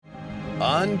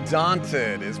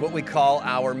Undaunted is what we call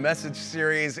our message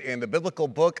series in the biblical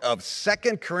book of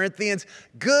 2 Corinthians.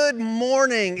 Good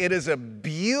morning. It is a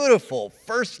beautiful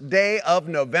first day of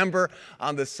November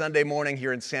on this Sunday morning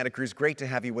here in Santa Cruz. Great to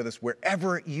have you with us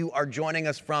wherever you are joining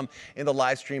us from in the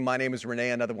live stream. My name is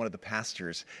Renee, another one of the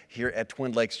pastors here at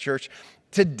Twin Lakes Church.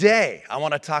 Today, I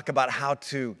want to talk about how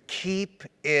to keep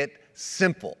it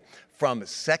simple from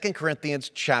 2 Corinthians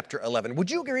chapter 11.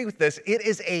 Would you agree with this? It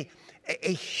is a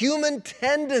human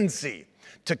tendency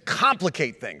to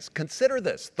complicate things. Consider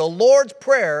this. The Lord's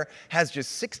Prayer has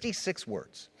just 66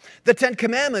 words. The Ten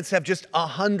Commandments have just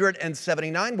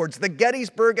 179 words. The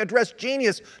Gettysburg Address,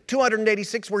 genius,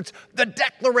 286 words. The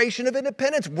Declaration of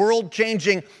Independence,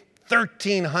 world-changing,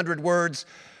 1,300 words.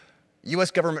 U.S.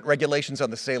 government regulations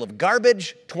on the sale of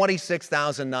garbage,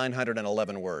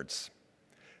 26,911 words.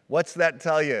 What's that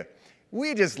tell you?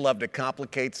 We just love to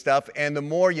complicate stuff, and the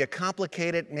more you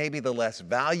complicate it, maybe the less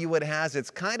value it has. It's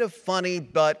kind of funny,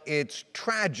 but it's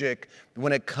tragic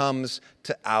when it comes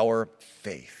to our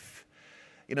faith.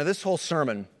 You know, this whole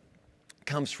sermon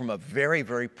comes from a very,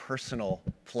 very personal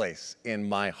place in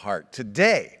my heart.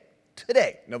 Today,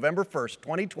 November 1st,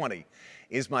 2020,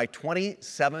 is my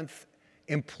 27th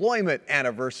employment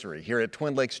anniversary here at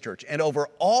Twin Lakes Church. And over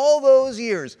all those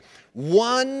years,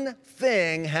 one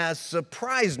thing has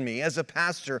surprised me as a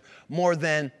pastor more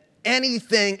than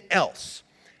anything else.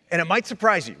 And it might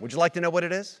surprise you. Would you like to know what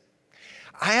it is?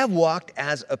 I have walked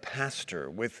as a pastor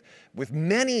with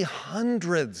many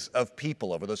hundreds of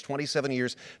people over those 27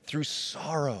 years through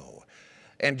sorrow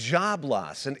and job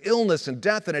loss and illness and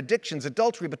death and addictions,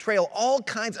 adultery, betrayal, all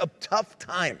kinds of tough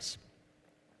times.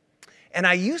 And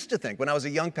I used to think when I was a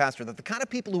young pastor that the kind of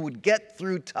people who would get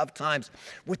through tough times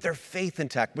with their faith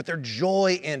intact, with their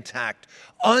joy intact,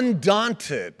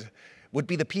 undaunted, would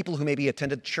be the people who maybe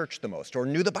attended church the most or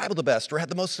knew the Bible the best or had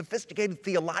the most sophisticated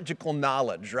theological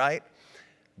knowledge, right?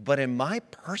 But in my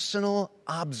personal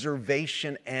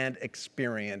observation and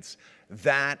experience,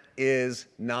 that is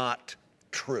not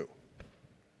true.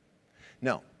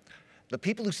 No. The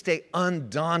people who stay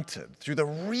undaunted through the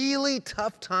really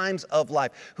tough times of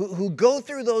life, who go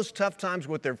through those tough times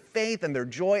with their faith and their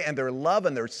joy and their love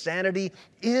and their sanity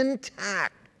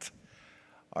intact,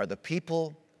 are the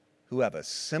people who have a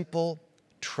simple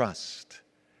trust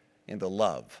in the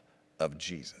love of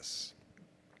Jesus.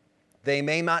 They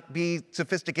may not be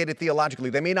sophisticated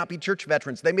theologically. They may not be church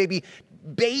veterans. They may be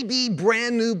baby,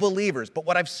 brand new believers. But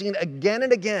what I've seen again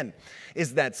and again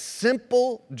is that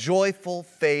simple, joyful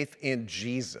faith in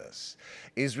Jesus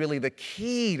is really the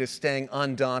key to staying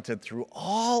undaunted through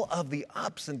all of the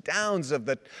ups and downs of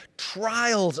the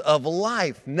trials of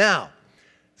life. Now,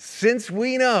 since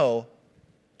we know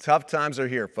tough times are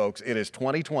here, folks, it is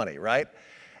 2020, right?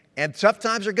 And tough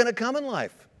times are going to come in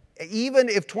life. Even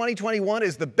if 2021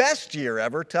 is the best year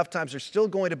ever, tough times are still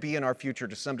going to be in our future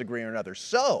to some degree or another.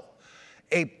 So,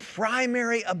 a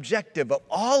primary objective of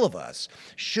all of us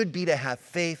should be to have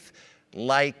faith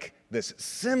like this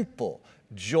simple,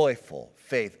 joyful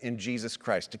faith in Jesus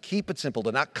Christ, to keep it simple,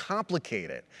 to not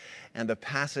complicate it. And the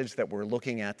passage that we're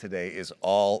looking at today is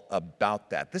all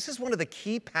about that. This is one of the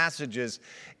key passages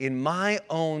in my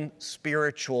own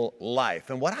spiritual life.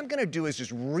 And what I'm going to do is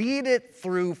just read it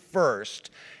through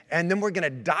first, and then we're going to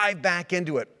dive back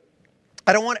into it.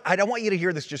 I don't want you to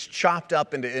hear this just chopped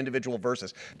up into individual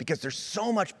verses because there's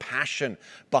so much passion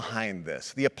behind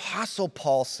this. The Apostle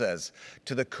Paul says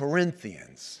to the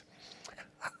Corinthians,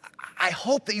 I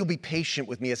hope that you'll be patient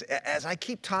with me as I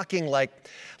keep talking like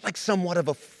somewhat of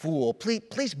a fool.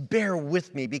 Please bear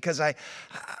with me because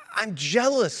I'm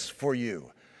jealous for you,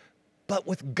 but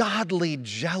with godly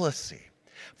jealousy.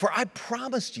 For I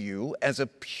promised you as a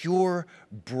pure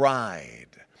bride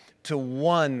to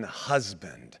one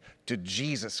husband, to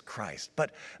Jesus Christ.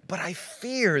 But I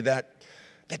fear that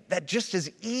just as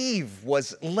Eve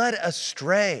was led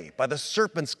astray by the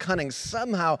serpent's cunning,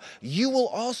 somehow you will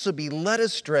also be led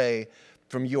astray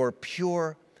from your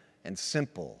pure and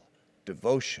simple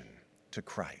devotion to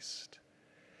Christ.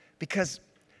 Because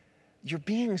you're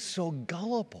being so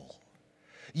gullible.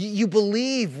 You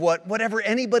believe whatever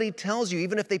anybody tells you,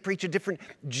 even if they preach a different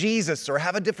Jesus or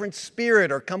have a different spirit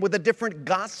or come with a different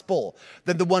gospel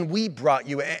than the one we brought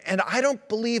you. And I don't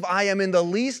believe I am in the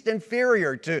least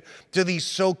inferior to these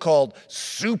so-called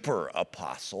super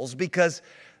apostles because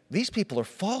these people are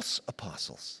false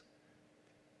apostles.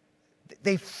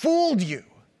 They fooled you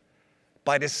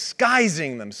by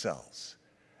disguising themselves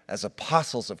as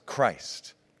apostles of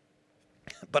Christ.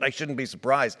 But I shouldn't be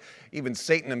surprised. Even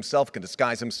Satan himself can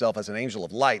disguise himself as an angel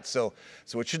of light. So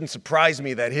it shouldn't surprise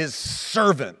me that his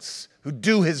servants who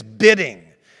do his bidding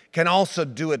can also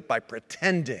do it by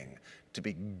pretending to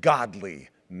be godly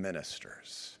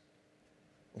ministers.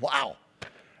 Wow,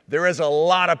 there is a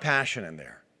lot of passion in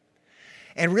there.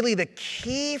 And really the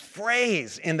key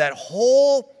phrase in that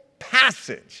whole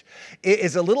passage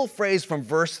is a little phrase from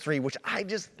verse 3, which I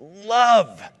just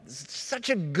love. It's such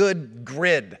a good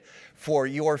grid for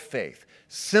your faith.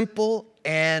 Simple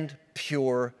and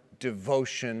pure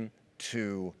devotion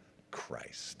to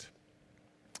Christ.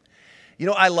 You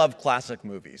know, I love classic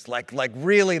movies, like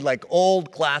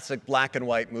old classic black and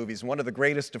white movies. One of the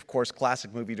greatest, of course,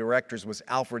 classic movie directors was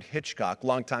Alfred Hitchcock,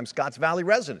 longtime Scotts Valley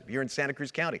resident here in Santa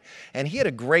Cruz County. And he had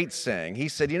a great saying. He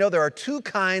said, you know, there are two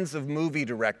kinds of movie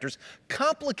directors,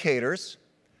 complicators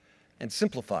and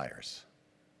simplifiers.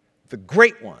 The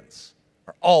great ones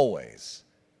are always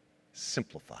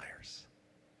simplifiers.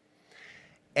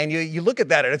 And you look at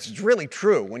that, and it's really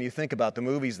true when you think about the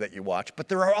movies that you watch. But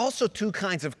there are also two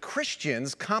kinds of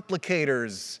Christians,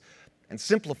 complicators and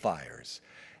simplifiers.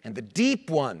 And the deep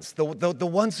ones, the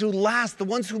ones who last, the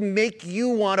ones who make you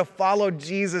want to follow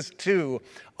Jesus too,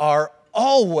 are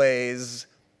always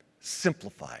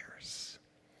simplifiers.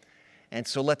 And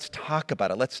so let's talk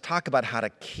about it. Let's talk about how to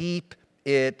keep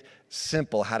it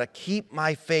simple, how to keep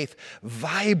my faith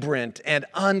vibrant and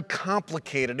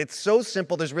uncomplicated. It's so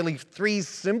simple. There's really three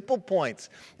simple points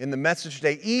in the message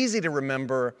today, easy to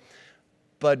remember,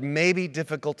 but maybe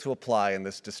difficult to apply in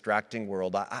this distracting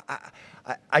world.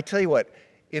 I tell you what,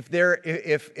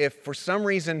 if for some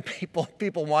reason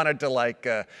people wanted to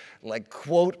like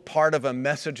quote part of a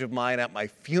message of mine at my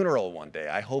funeral one day,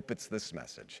 I hope it's this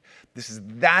message. This is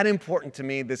that important to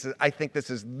me. I think this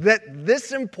is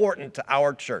this important to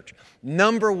our church.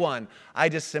 Number one, I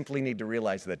just simply need to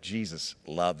realize that Jesus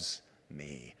loves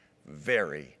me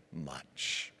very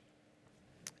much.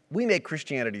 We make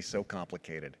Christianity so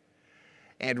complicated.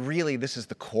 And really, this is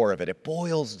the core of it. It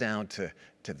boils down to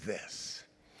this.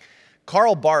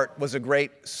 Karl Barth was a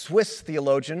great Swiss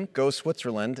theologian, go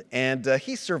Switzerland, and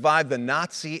he survived the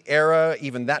Nazi era.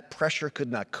 Even that pressure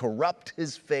could not corrupt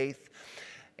his faith.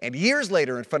 And years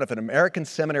later, in front of an American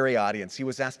seminary audience, he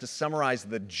was asked to summarize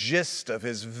the gist of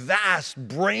his vast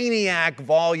brainiac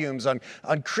volumes on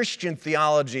Christian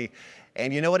theology.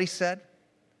 And you know what he said?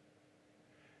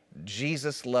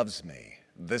 Jesus loves me,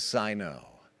 this I know,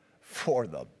 for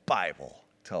the Bible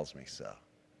tells me so.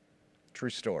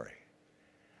 True story.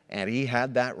 And he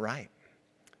had that right.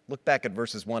 Look back at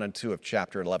verses 1 and 2 of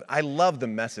chapter 11. I love the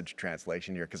Message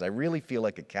translation here because I really feel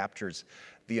like it captures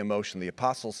the emotion. The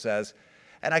apostle says,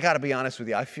 and I got to be honest with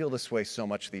you, I feel this way so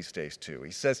much these days too.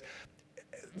 He says,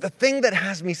 the thing that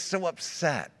has me so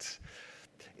upset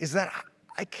is that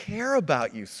I care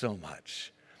about you so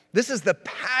much. This is the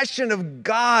passion of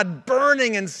God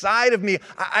burning inside of me.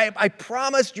 I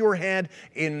promised your hand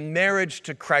in marriage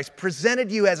to Christ,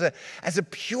 presented you as a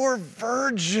pure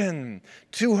virgin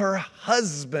to her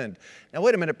husband. Now,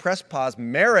 wait a minute, press pause.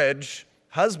 Marriage,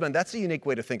 husband, that's a unique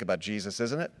way to think about Jesus,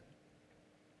 isn't it?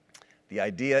 The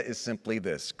idea is simply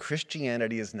this.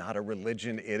 Christianity is not a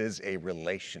religion, it is a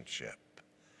relationship,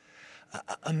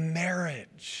 a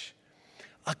marriage.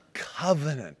 A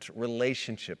covenant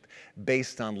relationship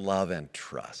based on love and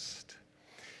trust.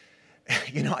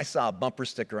 You know, I saw a bumper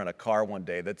sticker on a car one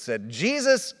day that said,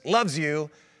 Jesus loves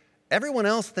you, everyone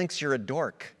else thinks you're a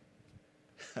dork.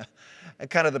 And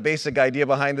kind of the basic idea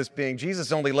behind this being,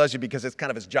 Jesus only loves you because it's kind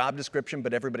of his job description,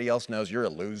 but everybody else knows you're a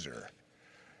loser.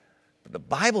 But the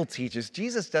Bible teaches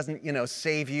Jesus doesn't,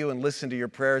 save you and listen to your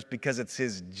prayers because it's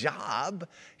his job.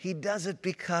 He does it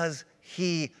because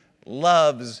he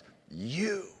loves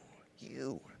you.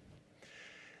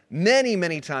 Many,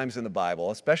 many times in the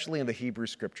Bible, especially in the Hebrew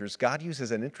Scriptures, God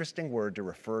uses an interesting word to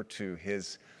refer to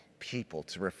his people,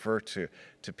 to refer to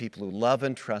people who love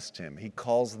and trust him. He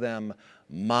calls them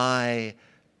my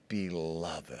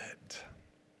beloved.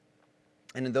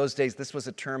 And in those days, this was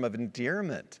a term of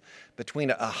endearment between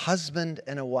a husband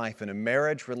and a wife in a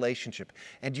marriage relationship.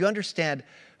 And you understand,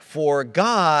 for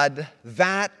God,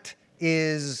 that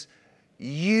is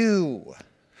you.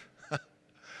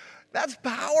 That's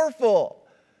powerful.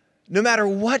 No matter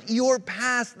what your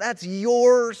past, that's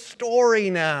your story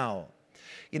now.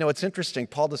 You know, it's interesting.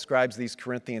 Paul describes these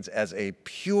Corinthians as a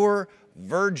pure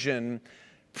virgin.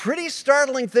 Pretty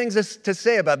startling things to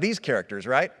say about these characters,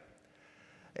 right?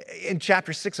 In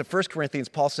chapter 6 of 1 Corinthians,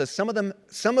 Paul says,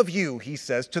 some of you, he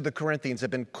says, to the Corinthians have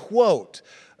been, quote,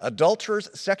 adulterers,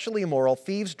 sexually immoral,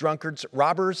 thieves, drunkards,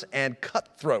 robbers, and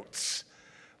cutthroats.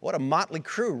 What a motley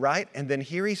crew, right? And then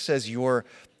here he says, you're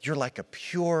like a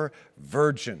pure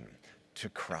virgin to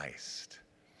Christ.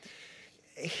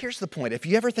 Here's the point. If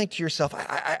you ever think to yourself,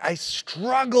 I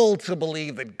struggle to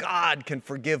believe that God can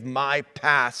forgive my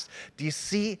past, do you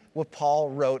see what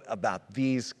Paul wrote about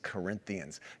these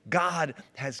Corinthians? God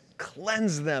has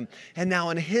cleansed them, and now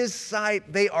in his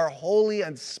sight, they are holy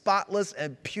and spotless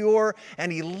and pure,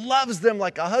 and he loves them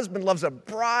like a husband loves a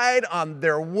bride on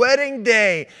their wedding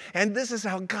day. And this is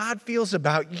how God feels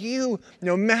about you,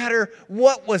 no matter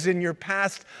what was in your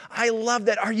past. I love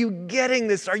that. Are you getting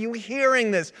this? Are you hearing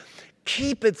this?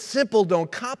 Keep it simple.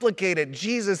 Don't complicate it.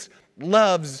 Jesus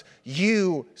loves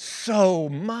you so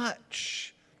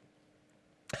much.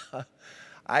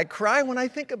 I cry when I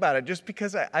think about it just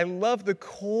because I love the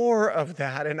core of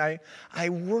that. And I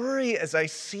worry as I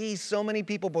see so many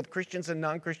people, both Christians and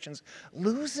non-Christians,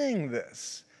 losing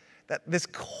this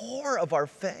core of our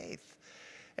faith.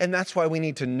 And that's why we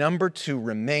need to, number 2,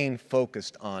 remain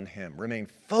focused on him. Remain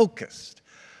focused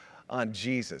on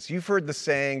Jesus. You've heard the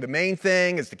saying, the main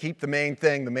thing is to keep the main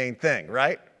thing,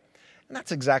 right? And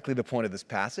that's exactly the point of this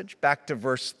passage. Back to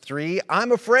verse 3.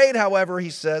 I'm afraid, however, he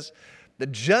says,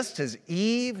 that just as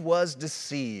Eve was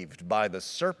deceived by the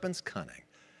serpent's cunning,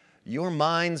 your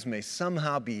minds may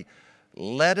somehow be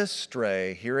led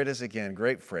astray, here it is again,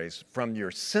 great phrase, from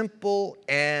your simple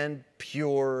and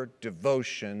pure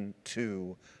devotion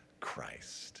to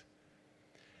Christ.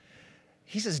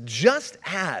 He says, just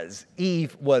as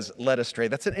Eve was led astray.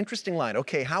 That's an interesting line.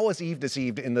 Okay, how was Eve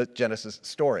deceived in the Genesis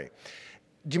story?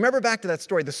 Do you remember back to that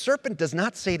story? The serpent does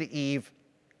not say to Eve,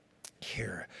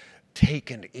 here,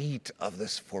 take and eat of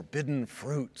this forbidden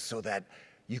fruit so that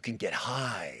you can get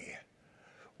high,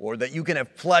 or that you can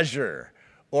have pleasure,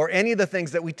 or any of the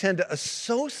things that we tend to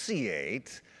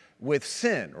associate with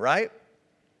sin, right?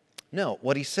 No,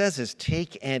 what he says is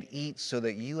take and eat so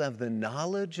that you have the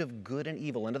knowledge of good and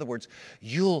evil. In other words,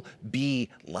 you'll be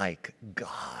like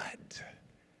God.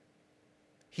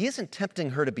 He isn't tempting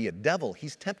her to be a devil.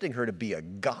 He's tempting her to be a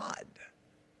God.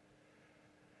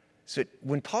 So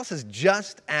when Paul says,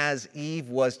 just as Eve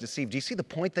was deceived, do you see the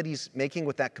point that he's making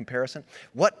with that comparison?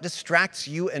 What distracts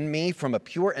you and me from a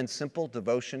pure and simple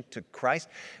devotion to Christ?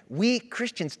 We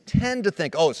Christians tend to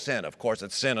think, oh, sin, of course,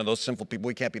 it's sin, and those sinful people,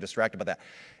 we can't be distracted by that.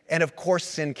 And of course,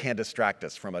 sin can distract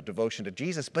us from a devotion to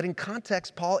Jesus. But in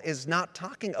context, Paul is not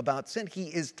talking about sin. He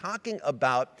is talking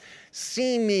about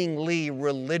seemingly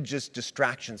religious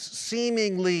distractions,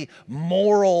 seemingly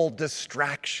moral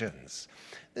distractions.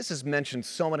 This is mentioned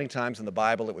so many times in the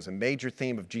Bible. It was a major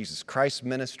theme of Jesus Christ's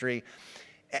ministry.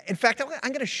 In fact, I'm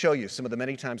going to show you some of the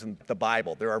many times in the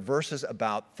Bible. There are verses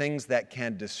about things that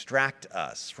can distract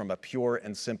us from a pure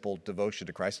and simple devotion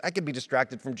to Christ. I can be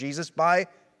distracted from Jesus by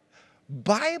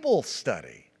Bible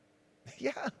study.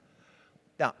 Yeah.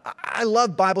 Now, I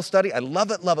love Bible study. I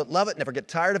love it, love it, love it. Never get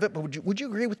tired of it. But would you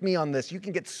agree with me on this? You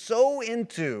can get so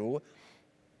into,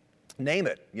 name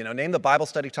it, name the Bible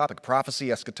study topic,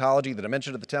 prophecy, eschatology, the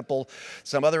dimension of the temple,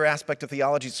 some other aspect of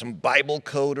theology, some Bible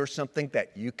code or something,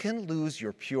 that you can lose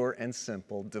your pure and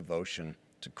simple devotion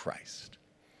to Christ.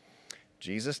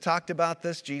 Jesus talked about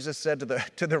this. Jesus said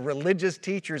to the religious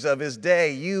teachers of his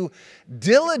day, you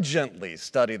diligently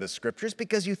study the scriptures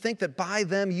because you think that by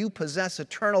them you possess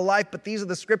eternal life, but these are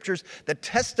the scriptures that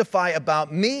testify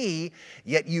about me,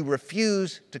 yet you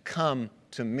refuse to come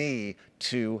to me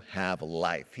to have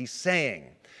life. He's saying,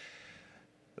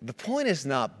 the point is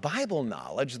not Bible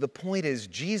knowledge, the point is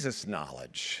Jesus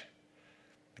knowledge,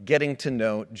 getting to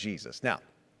know Jesus. Now,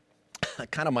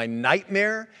 kind of my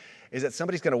nightmare is that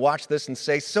somebody's going to watch this and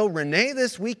say, so Renee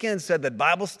this weekend said that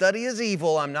Bible study is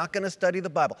evil. I'm not going to study the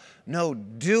Bible. No,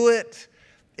 do it.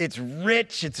 It's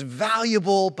rich, it's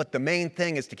valuable, but the main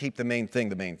thing is to keep the main thing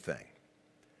the main thing.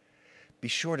 Be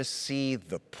sure to see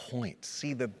the point,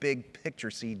 see the big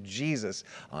picture, see Jesus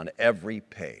on every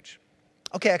page.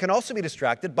 Okay, I can also be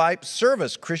distracted by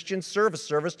service, Christian service,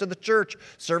 service to the church,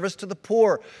 service to the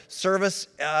poor, service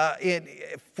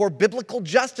for biblical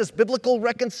justice, biblical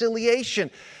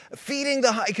reconciliation, feeding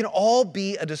the hungry. It can all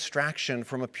be a distraction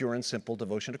from a pure and simple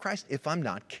devotion to Christ if I'm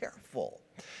not careful.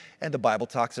 And the Bible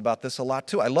talks about this a lot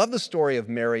too. I love the story of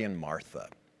Mary and Martha.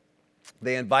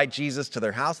 They invite Jesus to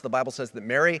their house. The Bible says that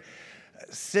Mary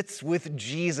sits with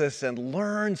Jesus and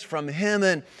learns from him.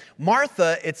 And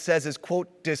Martha, it says, is,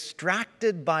 quote,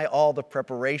 distracted by all the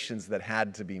preparations that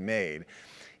had to be made.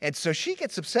 And so she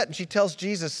gets upset and she tells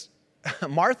Jesus,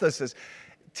 Martha says,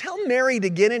 tell Mary to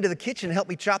get into the kitchen and help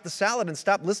me chop the salad and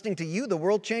stop listening to you, the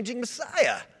world-changing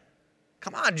Messiah.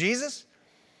 Come on, Jesus.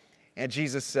 And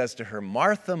Jesus says to her,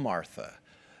 Martha, Martha,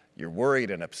 you're worried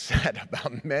and upset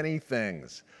about many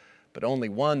things, but only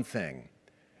one thing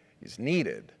is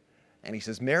needed. And he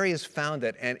says, Mary has found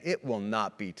it, and it will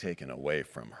not be taken away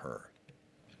from her.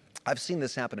 I've seen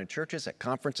this happen in churches, at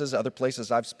conferences, other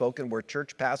places I've spoken where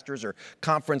church pastors or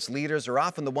conference leaders are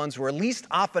often the ones who are least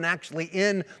often actually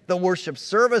in the worship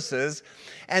services.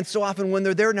 And so often when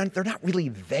they're there, they're not really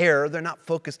there. They're not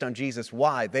focused on Jesus.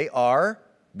 Why? They are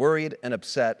worried and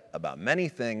upset about many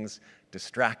things,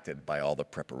 distracted by all the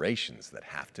preparations that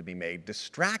have to be made,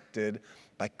 distracted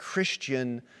by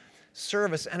Christian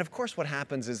service. And of course what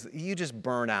happens is you just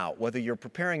burn out, whether you're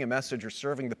preparing a message or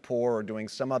serving the poor or doing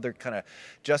some other kind of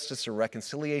justice or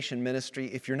reconciliation ministry.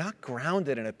 If you're not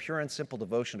grounded in a pure and simple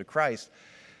devotion to Christ,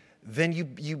 then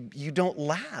you don't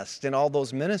last in all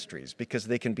those ministries because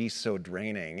they can be so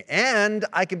draining. And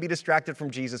I can be distracted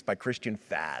from Jesus by Christian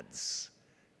fads.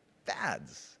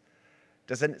 Fads.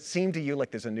 Does it seem to you like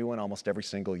there's a new one almost every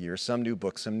single year? Some new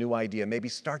book, some new idea, maybe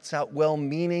starts out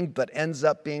well-meaning but ends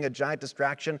up being a giant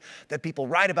distraction that people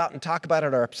write about and talk about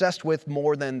and are obsessed with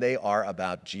more than they are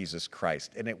about Jesus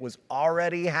Christ. And it was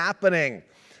already happening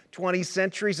 20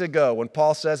 centuries ago when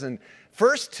Paul says in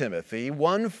 1 Timothy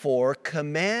 1:4,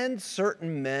 command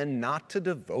certain men not to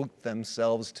devote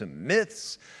themselves to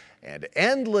myths and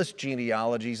endless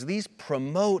genealogies. These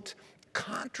promote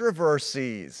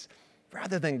controversies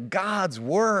rather than God's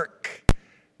work,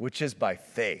 which is by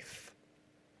faith.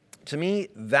 To me,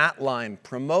 that line,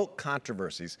 promote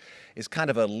controversies, is kind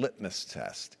of a litmus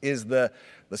test. Is the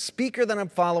speaker that I'm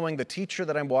following, the teacher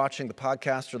that I'm watching, the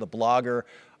podcaster, the blogger,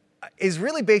 is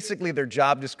really basically their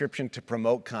job description to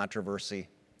promote controversy,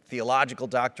 theological,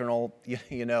 doctrinal,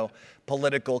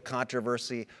 political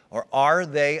controversy, or are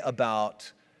they about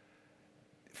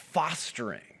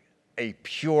fostering a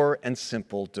pure and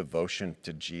simple devotion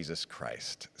to Jesus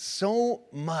Christ? So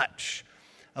much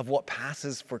of what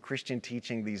passes for Christian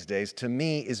teaching these days, to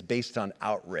me, is based on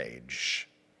outrage.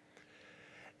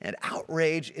 And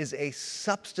outrage is a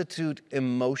substitute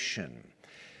emotion.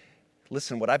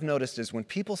 Listen, what I've noticed is when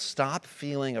people stop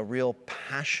feeling a real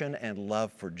passion and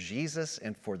love for Jesus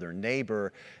and for their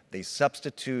neighbor, they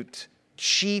substitute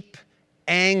cheap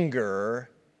anger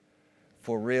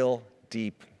for real,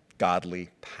 deep, godly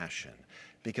passion,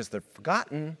 because they've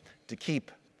forgotten to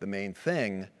keep the main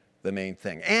thing the main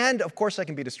thing. And, of course, I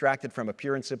can be distracted from a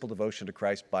pure and simple devotion to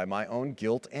Christ by my own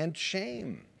guilt and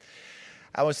shame.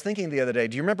 I was thinking the other day,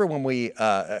 do you remember when we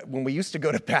used to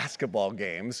go to basketball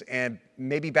games, and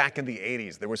maybe back in the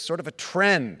 80s, there was sort of a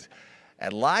trend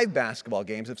at live basketball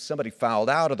games, if somebody fouled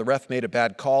out or the ref made a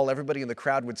bad call, everybody in the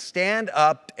crowd would stand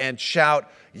up and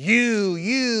shout,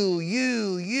 you,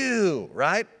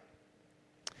 right?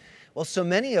 Well, so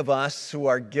many of us who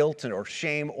are guilt or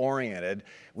shame-oriented,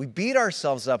 we beat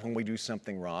ourselves up when we do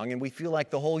something wrong, and we feel like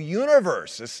the whole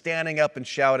universe is standing up and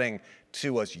shouting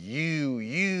to us, you,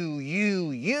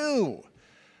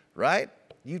 right?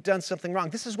 You've done something wrong.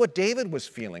 This is what David was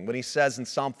feeling when he says in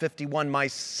Psalm 51, my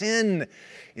sin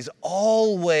is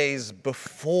always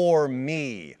before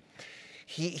me.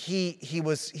 He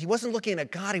wasn't looking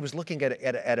at God, he was looking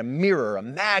at a mirror, a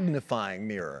magnifying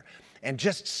mirror, and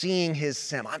just seeing his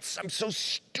sin. I'm so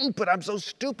stupid.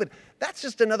 That's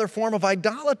just another form of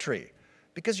idolatry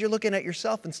because you're looking at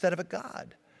yourself instead of at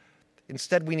God.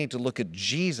 Instead, we need to look at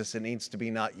Jesus. It needs to be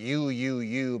not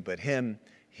you, but him.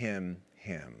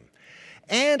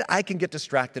 And I can get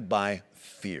distracted by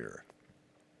fear.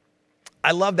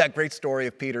 I love that great story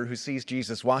of Peter who sees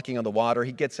Jesus walking on the water.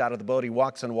 He gets out of the boat. He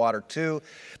walks on water too.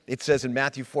 It says in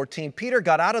Matthew 14, Peter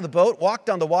got out of the boat, walked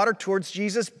on the water towards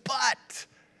Jesus, but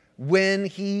when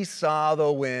he saw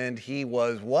the wind, he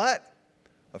was what?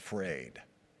 Afraid.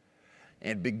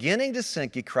 And beginning to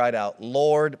sink, he cried out,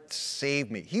 Lord,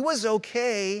 save me. He was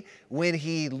okay when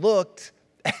he looked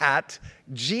at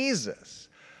Jesus.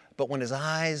 But when his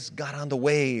eyes got on the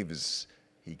waves,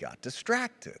 he got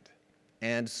distracted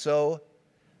and so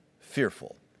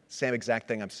fearful. Same exact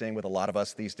thing I'm saying with a lot of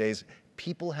us these days.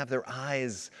 People have their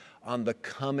eyes on the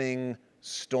coming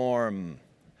storm.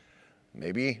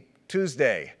 Maybe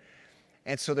Tuesday.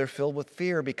 And so they're filled with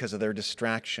fear because of their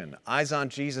distraction. Eyes on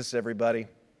Jesus, everybody.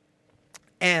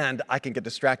 And I can get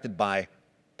distracted by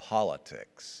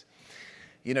politics.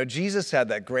 You know, Jesus had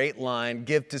that great line,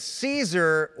 give to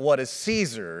Caesar what is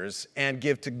Caesar's, and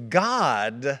give to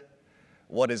God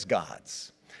what is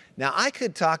God's. Now, I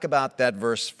could talk about that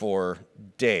verse for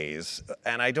days,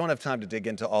 and I don't have time to dig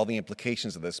into all the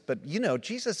implications of this, but you know,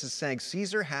 Jesus is saying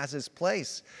Caesar has his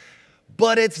place,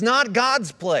 but it's not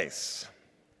God's place.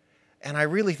 And I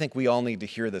really think we all need to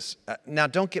hear this. Now,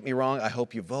 don't get me wrong. I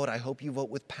hope you vote. I hope you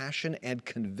vote with passion and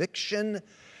conviction,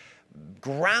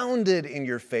 grounded in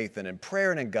your faith and in prayer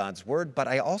and in God's word. But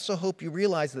I also hope you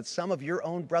realize that some of your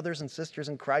own brothers and sisters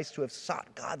in Christ who have sought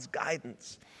God's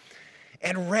guidance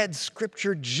and read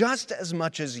Scripture just as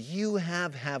much as you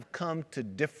have come to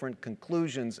different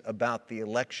conclusions about the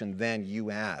election than you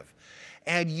have.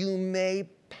 And you may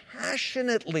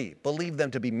passionately believe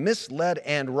them to be misled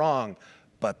and wrong,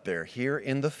 but they're here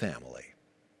in the family.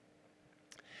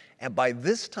 And by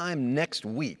this time next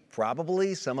week,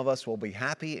 probably some of us will be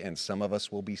happy and some of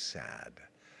us will be sad.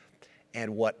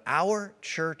 And what our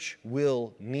church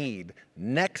will need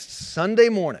next Sunday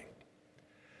morning,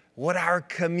 what our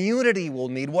community will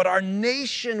need, what our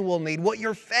nation will need, what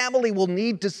your family will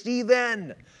need to see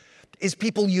then is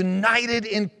people united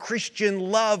in Christian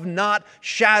love, not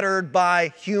shattered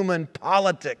by human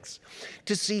politics.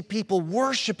 To see people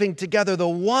worshiping together the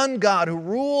one God who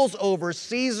rules over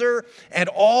Caesar and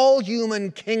all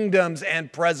human kingdoms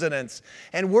and presidents,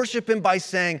 and worship him by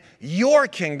saying, your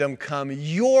kingdom come,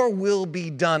 your will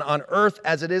be done on earth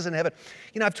as it is in heaven.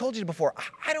 You know, I've told you before,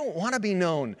 I don't want to be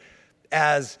known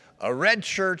as a red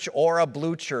church or a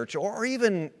blue church or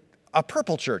even a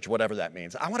purple church, whatever that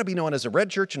means. I want to be known as a red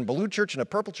church and blue church and a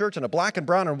purple church and a black and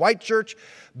brown and white church,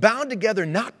 bound together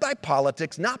not by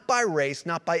politics, not by race,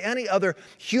 not by any other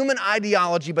human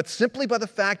ideology, but simply by the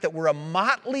fact that we're a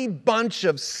motley bunch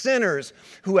of sinners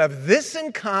who have this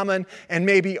in common and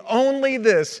maybe only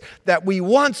this, that we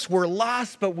once were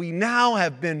lost, but we now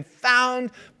have been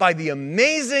found by the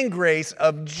amazing grace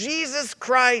of Jesus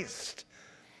Christ.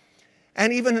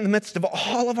 And even in the midst of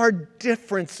all of our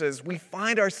differences, we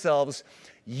find ourselves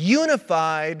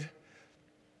unified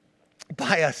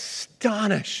by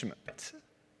astonishment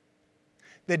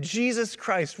that Jesus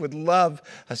Christ would love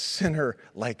a sinner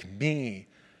like me.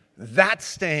 That's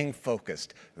staying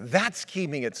focused. That's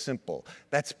keeping it simple.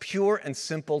 That's pure and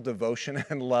simple devotion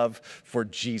and love for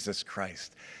Jesus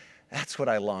Christ. That's what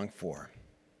I long for.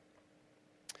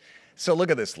 So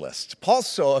look at this list. Paul's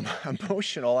so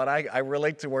emotional, and I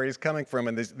relate to where he's coming from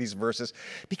in these verses,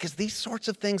 because these sorts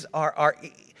of things are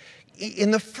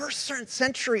in the first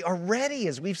century already,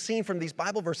 as we've seen from these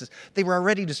Bible verses, they were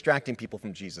already distracting people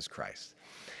from Jesus Christ.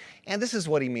 And this is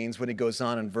what he means when he goes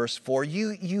on in verse 4.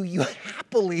 You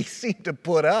happily seem to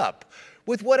put up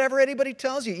with whatever anybody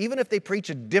tells you, even if they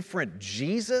preach a different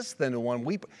Jesus than the one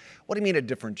we... What do you mean a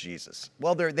different Jesus?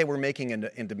 Well, they were making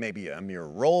into maybe a mere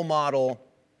role model,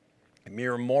 a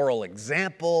mere moral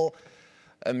example,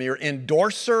 a mere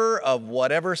endorser of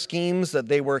whatever schemes that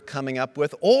they were coming up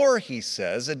with, or, he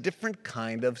says, a different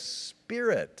kind of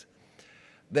spirit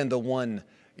than the one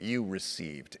you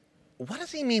received. What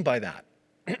does he mean by that?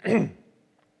 You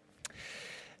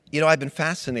know, I've been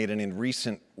fascinated in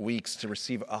recent weeks to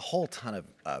receive a whole ton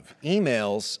of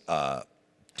emails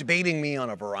debating me on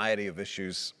a variety of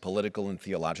issues, political and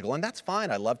theological, and that's fine.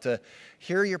 I love to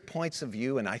hear your points of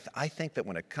view, and I think that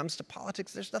when it comes to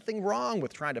politics, there's nothing wrong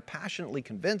with trying to passionately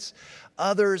convince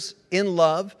others in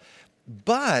love.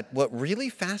 But what really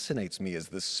fascinates me is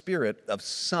the spirit of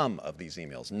some of these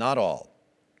emails, not all.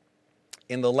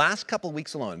 In the last couple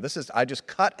weeks alone, I just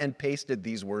cut and pasted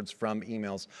these words from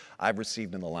emails I've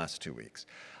received in the last 2 weeks.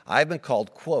 I've been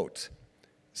called, quote,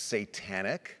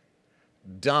 satanic,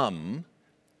 dumb,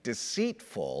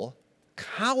 deceitful,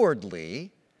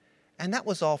 cowardly, and that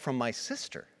was all from my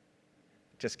sister.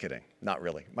 Just kidding, not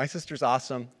really. My sister's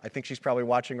awesome. I think she's probably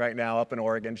watching right now up in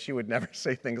Oregon. She would never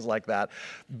say things like that.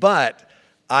 But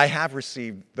I have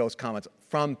received those comments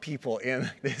from people in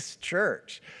this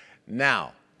church.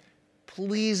 Now,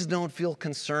 please don't feel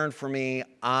concerned for me.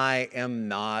 I am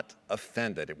not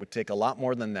offended. It would take a lot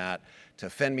more than that to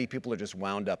offend me. People are just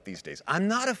wound up these days. I'm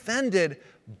not offended,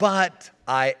 but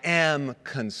I am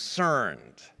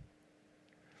concerned,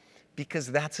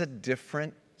 because that's a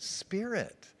different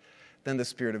spirit than the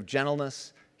spirit of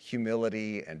gentleness,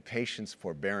 humility, and patience,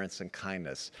 forbearance, and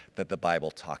kindness that the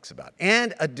Bible talks about,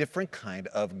 and a different kind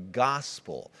of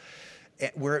gospel,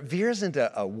 where it veers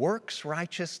into a works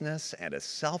righteousness and a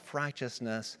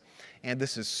self-righteousness, and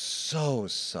this is so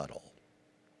subtle.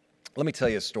 Let me tell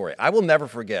you a story. I will never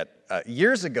forget,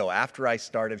 years ago, after I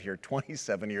started here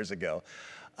 27 years ago,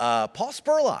 Paul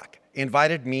Spurlock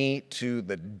invited me to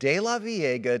the De La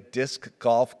Viega disc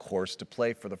golf course to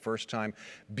play for the first time.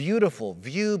 Beautiful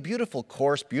view, beautiful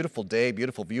course, beautiful day,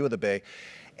 beautiful view of the bay.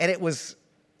 And it was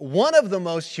one of the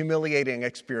most humiliating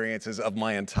experiences of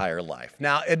my entire life.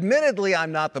 Now, admittedly,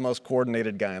 I'm not the most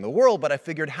coordinated guy in the world, but I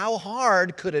figured, how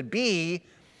hard could it be?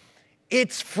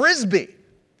 It's Frisbee.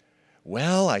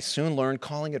 Well, I soon learned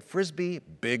calling it Frisbee,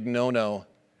 big no-no.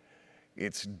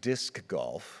 It's disc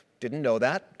golf. Didn't know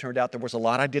that. Turned out there was a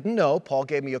lot I didn't know. Paul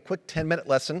gave me a quick 10-minute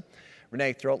lesson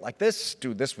Renee, throw it like this,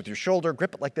 do this with your shoulder,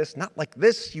 grip it like this, not like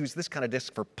this, use this kind of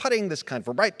disc for putting, this kind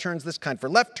for right turns, this kind for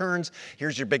left turns,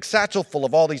 here's your big satchel full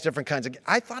of all these different kinds of...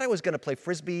 I thought I was going to play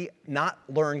Frisbee, not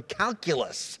learn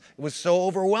calculus. It was so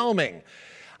overwhelming.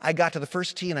 I got to the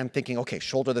first tee and I'm thinking, okay,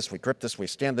 shoulder this way, grip this way,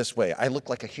 stand this way. I look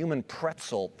like a human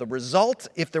pretzel. The result,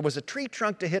 if there was a tree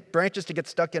trunk to hit, branches to get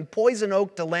stuck in, poison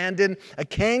oak to land in, a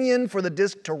canyon for the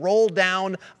disc to roll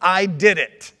down, I did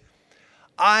it.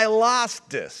 I lost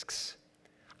discs.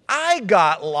 I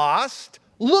got lost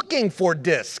looking for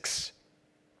discs.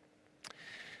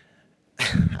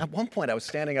 At one point, I was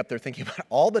standing up there thinking about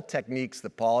all the techniques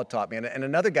that Paul had taught me, and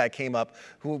another guy came up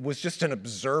who was just an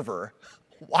observer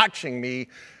watching me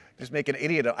just make an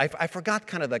idiot. I forgot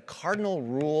kind of the cardinal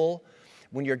rule.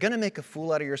 When you're going to make a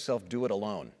fool out of yourself, do it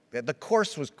alone. The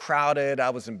course was crowded. I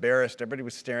was embarrassed. Everybody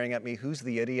was staring at me. Who's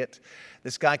the idiot?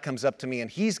 This guy comes up to me,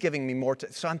 and he's giving me more.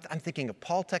 So I'm thinking of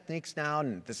Paul techniques now,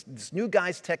 and this new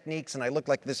guy's techniques, and I look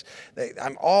like this.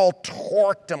 I'm all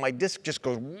torqued, and my disc just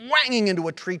goes whanging into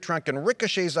a tree trunk and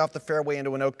ricochets off the fairway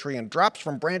into an oak tree and drops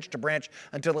from branch to branch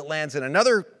until it lands in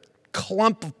another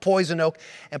clump of poison oak.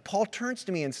 And Paul turns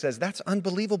to me and says, "That's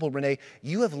unbelievable, Renee.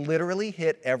 You have literally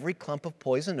hit every clump of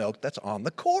poison oak that's on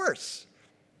the course."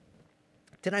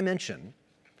 Did I mention,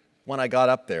 when I got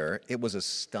up there, it was a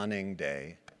stunning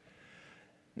day?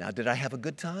 Now, did I have a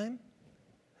good time?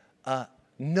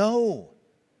 No.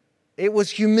 It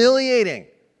was humiliating.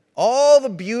 All the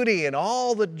beauty and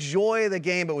all the joy of the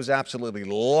game, it was absolutely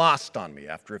lost on me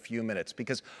after a few minutes,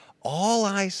 because all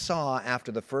I saw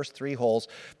after the first 3 holes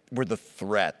were the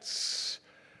threats,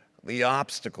 the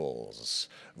obstacles,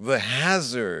 the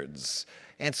hazards.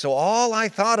 And so all I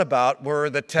thought about were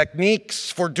the techniques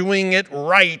for doing it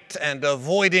right and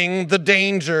avoiding the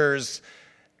dangers.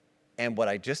 And what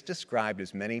I just described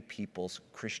is many people's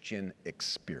Christian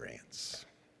experience.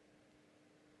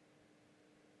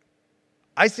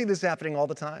 I see this happening all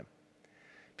the time.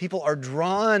 People are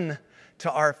drawn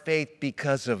to our faith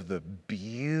because of the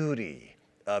beauty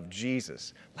of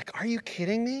Jesus. Like, are you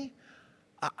kidding me?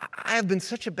 I have been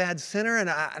such a bad sinner, and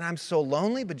I'm so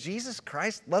lonely, but Jesus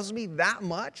Christ loves me that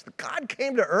much. God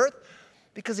came to earth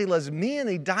because he loves me, and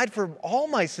he died for all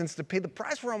my sins to pay the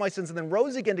price for all my sins, and then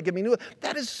rose again to give me new.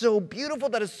 That is so beautiful.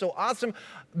 That is so awesome.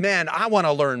 Man, I want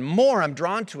to learn more. I'm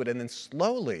drawn to it. And then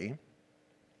slowly,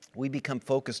 we become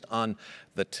focused on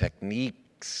the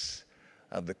techniques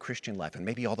of the Christian life, and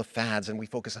maybe all the fads, and we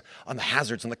focus on the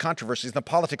hazards and the controversies and the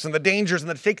politics and the dangers and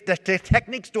the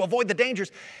techniques to avoid the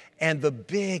dangers. And the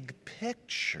big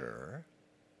picture,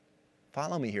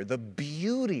 follow me here, the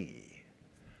beauty,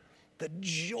 the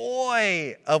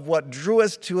joy of what drew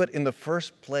us to it in the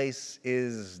first place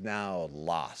is now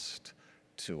lost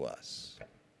to us.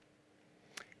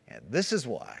 And this is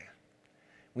why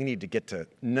we need to get to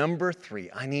number 3.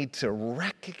 I need to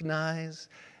recognize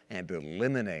and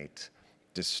eliminate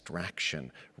distraction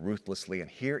ruthlessly.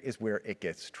 And here is where it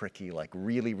gets tricky, like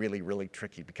really, really, really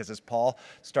tricky. Because as Paul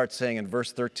starts saying in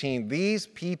verse 13, these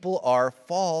people are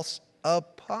false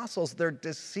apostles. They're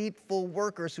deceitful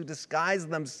workers who disguise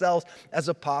themselves as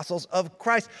apostles of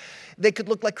Christ. They could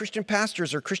look like Christian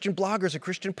pastors or Christian bloggers or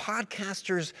Christian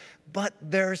podcasters, but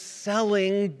they're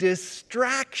selling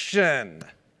distraction.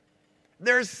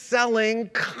 They're selling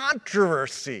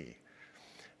controversy.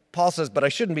 Paul says, but I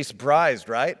shouldn't be surprised,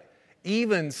 right?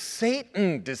 Even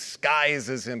Satan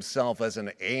disguises himself as an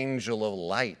angel of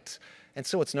light. And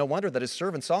so it's no wonder that his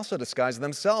servants also disguise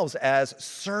themselves as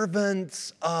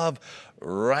servants of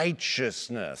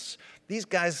righteousness. These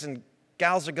guys and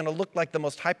gals are going to look like the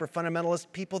most hyper-fundamentalist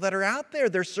people that are out there.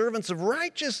 They're servants of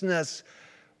righteousness,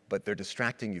 but they're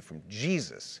distracting you from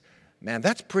Jesus. Man,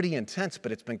 that's pretty intense,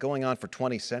 but it's been going on for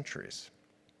 20 centuries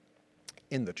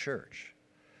in the church.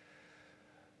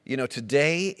 You know,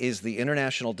 today is the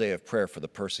International Day of Prayer for the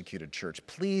Persecuted Church.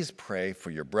 Please pray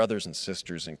for your brothers and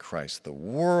sisters in Christ the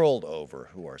world over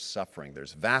who are suffering.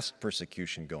 There's vast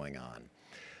persecution going on.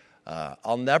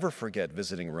 I'll never forget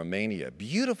visiting Romania,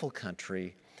 beautiful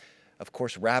country, of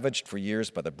course, ravaged for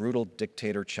years by the brutal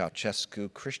dictator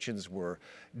Ceausescu. Christians were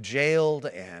jailed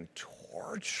and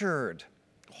tortured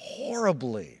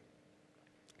horribly.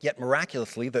 Yet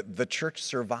miraculously, the church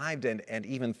survived and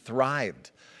even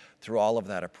thrived through all of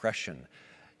that oppression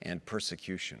and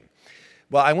persecution.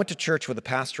 Well, I went to church with a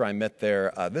pastor I met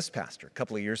there, this pastor, a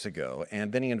couple of years ago,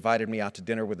 and then he invited me out to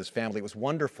dinner with his family. It was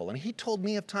wonderful. And he told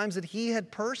me of times that he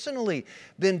had personally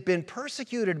been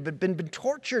persecuted, been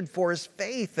tortured for his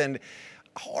faith, and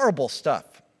horrible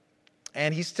stuff.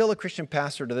 And he's still a Christian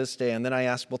pastor to this day. And then I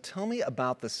asked, well, tell me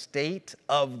about the state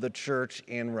of the church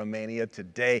in Romania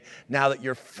today, now that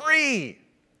you're free.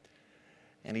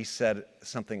 And he said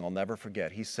something I'll never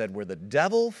forget. He said, where the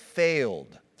devil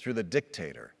failed through the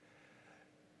dictator,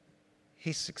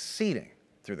 he's succeeding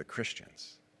through the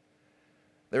Christians.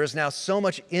 There is now so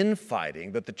much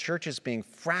infighting that the church is being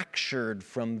fractured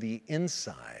from the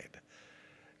inside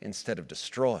instead of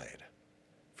destroyed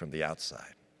from the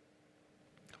outside.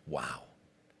 Wow.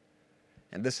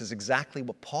 And this is exactly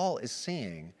what Paul is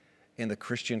seeing in the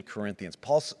Christian Corinthians.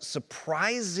 Paul's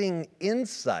surprising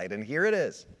insight, and here it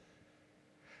is.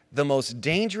 The most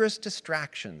dangerous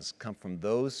distractions come from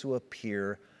those who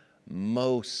appear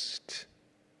most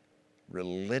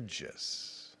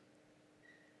religious.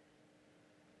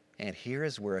 And here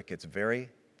is where it gets very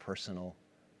personal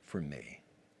for me,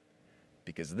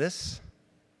 because this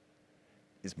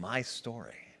is my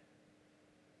story.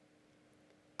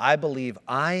 I believe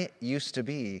I used to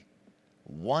be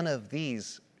one of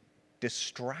these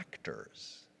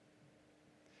distractors.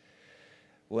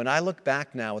 When I look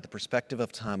back now with the perspective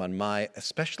of time on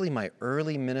especially my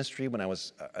early ministry, when I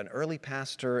was an early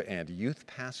pastor and youth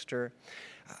pastor,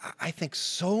 I think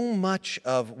so much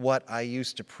of what I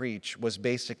used to preach was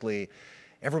basically,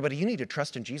 everybody, you need to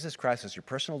trust in Jesus Christ as your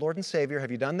personal Lord and Savior.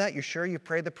 Have you done that? You sure you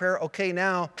prayed the prayer? Okay,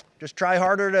 now just try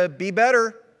harder to be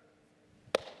better.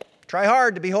 Try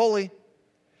hard to be holy.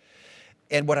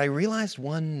 And what I realized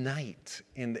one night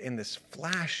in this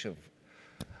flash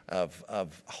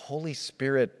of Holy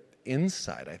Spirit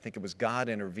insight, I think it was God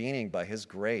intervening by His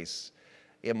grace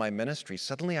in my ministry,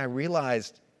 suddenly I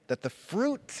realized that the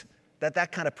fruit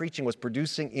that kind of preaching was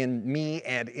producing in me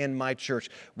and in my church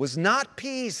was not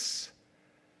peace,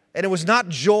 and it was not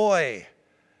joy.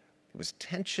 It was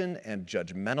tension and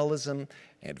judgmentalism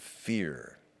and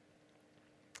fear.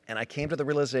 And I came to the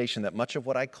realization that much of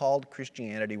what I called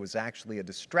Christianity was actually a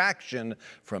distraction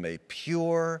from a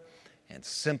pure and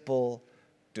simple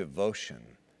devotion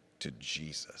to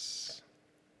Jesus.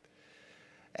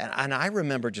 And I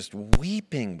remember just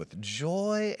weeping with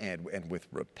joy and with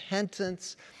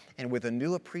repentance and with a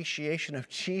new appreciation of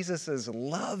Jesus'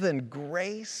 love and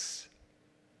grace.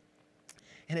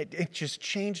 And it just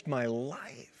changed my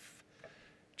life.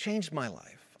 Changed my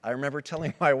life. I remember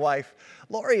telling my wife,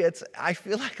 Lori, I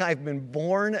feel like I've been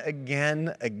born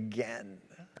again.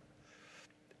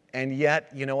 And yet,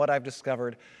 you know what I've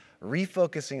discovered?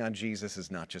 Refocusing on Jesus is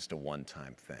not just a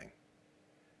one-time thing.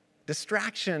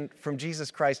 Distraction from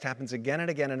Jesus Christ happens again and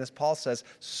again, and as Paul says,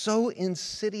 so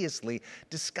insidiously,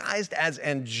 disguised as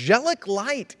angelic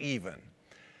light even.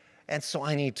 And so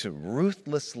I need to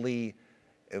ruthlessly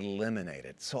eliminate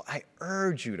it. So I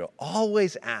urge you to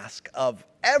always ask of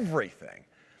everything,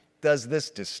 does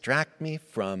this distract me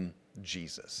from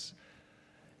Jesus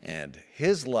and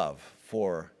His love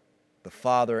for the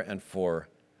Father and for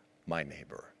my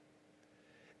neighbor?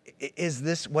 Is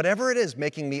this, whatever it is,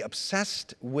 making me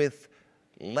obsessed with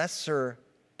lesser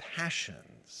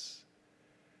passions?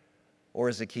 Or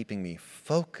is it keeping me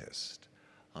focused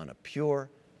on a pure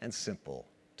and simple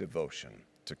devotion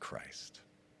to Christ?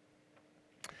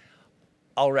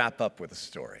 I'll wrap up with a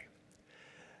story.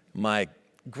 My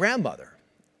grandmother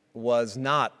was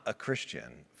not a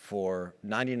Christian for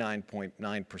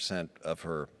 99.9% of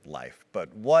her life,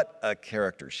 but what a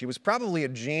character. She was probably a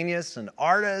genius, an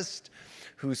artist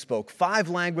who spoke 5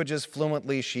 languages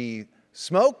fluently. She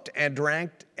smoked and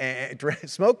drank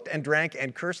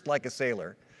and cursed like a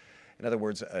sailor. In other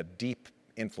words, a deep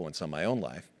influence on my own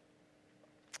life.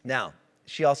 Now,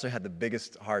 she also had the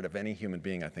biggest heart of any human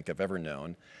being I think I've ever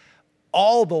known.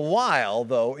 All the while,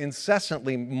 though,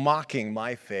 incessantly mocking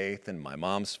my faith and my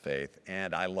mom's faith,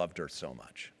 and I loved her so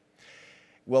much.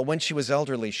 Well, when she was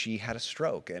elderly, she had a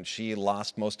stroke, and she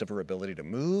lost most of her ability to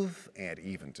move and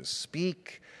even to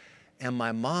speak. And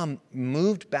my mom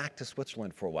moved back to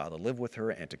Switzerland for a while to live with her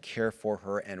and to care for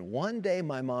her. And one day,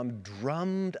 my mom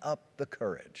drummed up the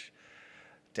courage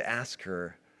to ask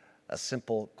her a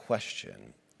simple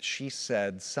question. She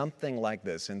said something like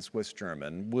this in Swiss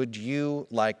German: would you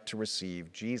like to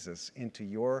receive Jesus into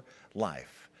your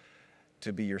life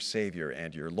to be your Savior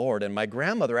and your Lord? And my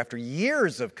grandmother, after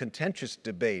years of contentious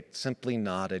debate, simply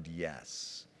nodded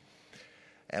yes.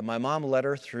 And my mom led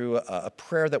her through a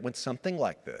prayer that went something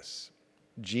like this: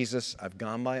 Jesus, I've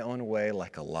gone my own way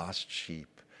like a lost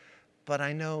sheep, but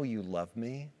I know you love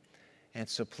me, and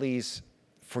so please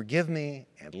forgive me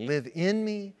and live in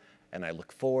me, and I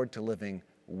look forward to living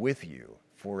with you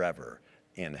forever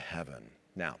in heaven.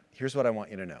 Now, here's what I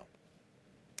want you to know.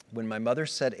 When my mother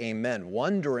said amen,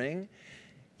 wondering,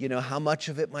 how much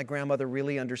of it my grandmother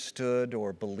really understood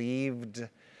or believed,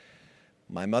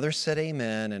 my mother said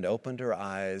amen and opened her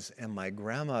eyes, and my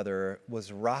grandmother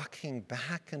was rocking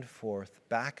back and forth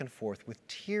with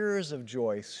tears of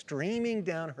joy streaming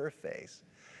down her face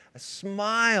a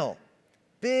smile,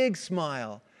 big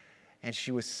smile, and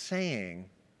she was saying,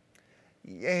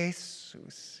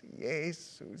 Jesus,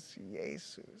 Jesus,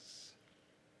 Jesus.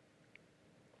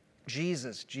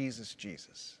 Jesus, Jesus,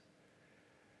 Jesus.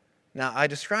 Now, I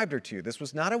described her to you. This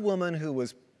was not a woman who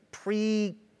was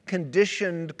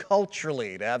preconditioned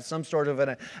culturally to have some sort of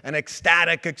an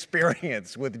ecstatic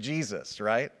experience with Jesus,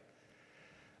 right?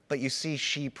 But you see,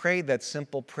 she prayed that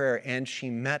simple prayer and she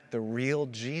met the real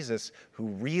Jesus who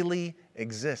really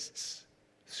exists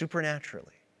supernaturally.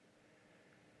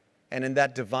 And in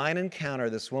that divine encounter,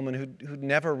 this woman who'd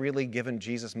never really given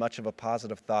Jesus much of a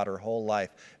positive thought her whole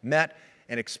life met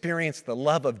and experienced the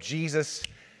love of Jesus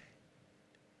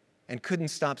and couldn't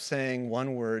stop saying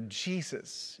one word,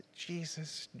 Jesus,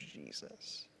 Jesus,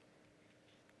 Jesus.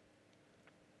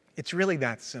 It's really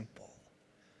that simple.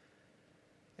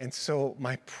 And so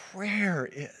my prayer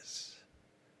is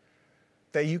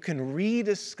that you can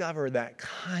rediscover that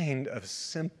kind of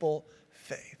simple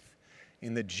faith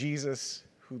in the Jesus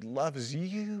who loves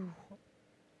you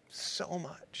so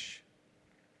much.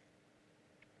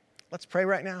 Let's pray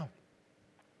right now.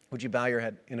 Would you bow your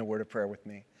head in a word of prayer with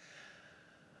me?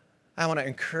 I want to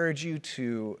encourage you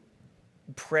to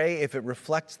pray, if it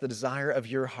reflects the desire of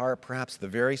your heart, perhaps the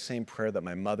very same prayer that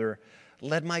my mother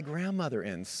led my grandmother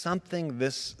in. Something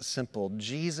this simple.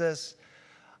 Jesus,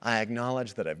 I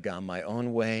acknowledge that I've gone my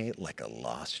own way like a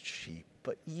lost sheep,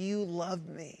 but you love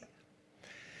me.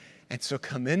 And so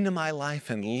come into my life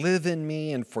and live in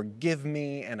me and forgive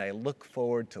me, and I look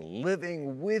forward to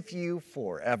living with you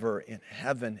forever in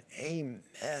heaven.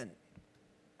 Amen.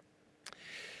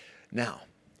 Now,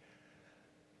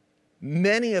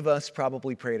 many of us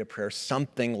probably prayed a prayer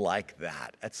something like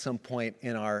that at some point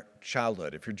in our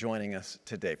childhood, if you're joining us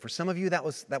today. For some of you, that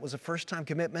was a first-time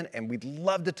commitment, and we'd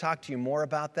love to talk to you more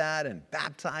about that and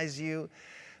baptize you.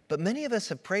 But many of us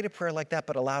have prayed a prayer like that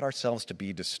but allowed ourselves to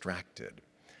be distracted.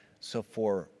 So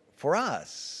for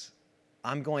us,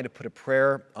 I'm going to put a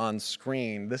prayer on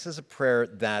screen. This is a prayer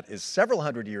that is several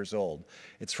hundred years old.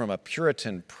 It's from a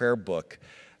Puritan prayer book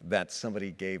that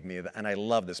somebody gave me, and I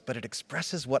love this, but it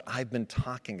expresses what I've been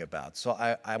talking about. So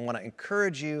I want to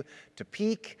encourage you to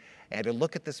peek and to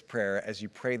look at this prayer as you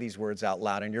pray these words out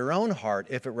loud in your own heart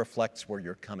if it reflects where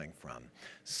you're coming from.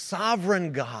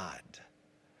 Sovereign God,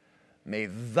 may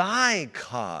thy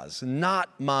cause, not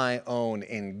my own,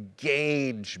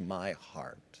 engage my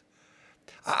heart.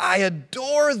 I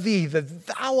adore thee that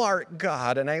thou art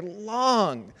God, and I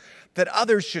long that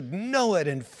others should know it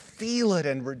and feel it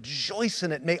and rejoice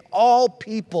in it. May all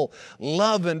people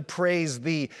love and praise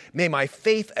thee. May my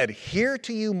faith adhere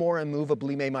to you more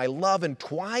immovably. May my love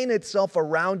entwine itself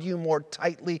around you more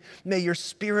tightly. May your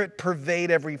spirit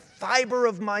pervade every fiber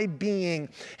of my being,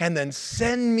 and then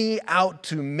send me out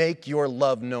to make your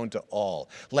love known to all.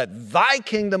 Let thy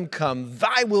kingdom come,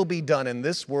 thy will be done in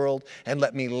this world, and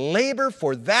let me labor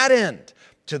for that end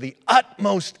to the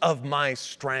utmost of my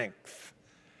strength.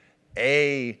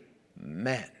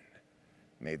 Amen.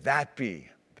 May that be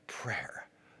the prayer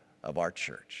of our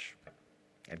church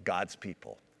and God's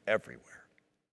people everywhere.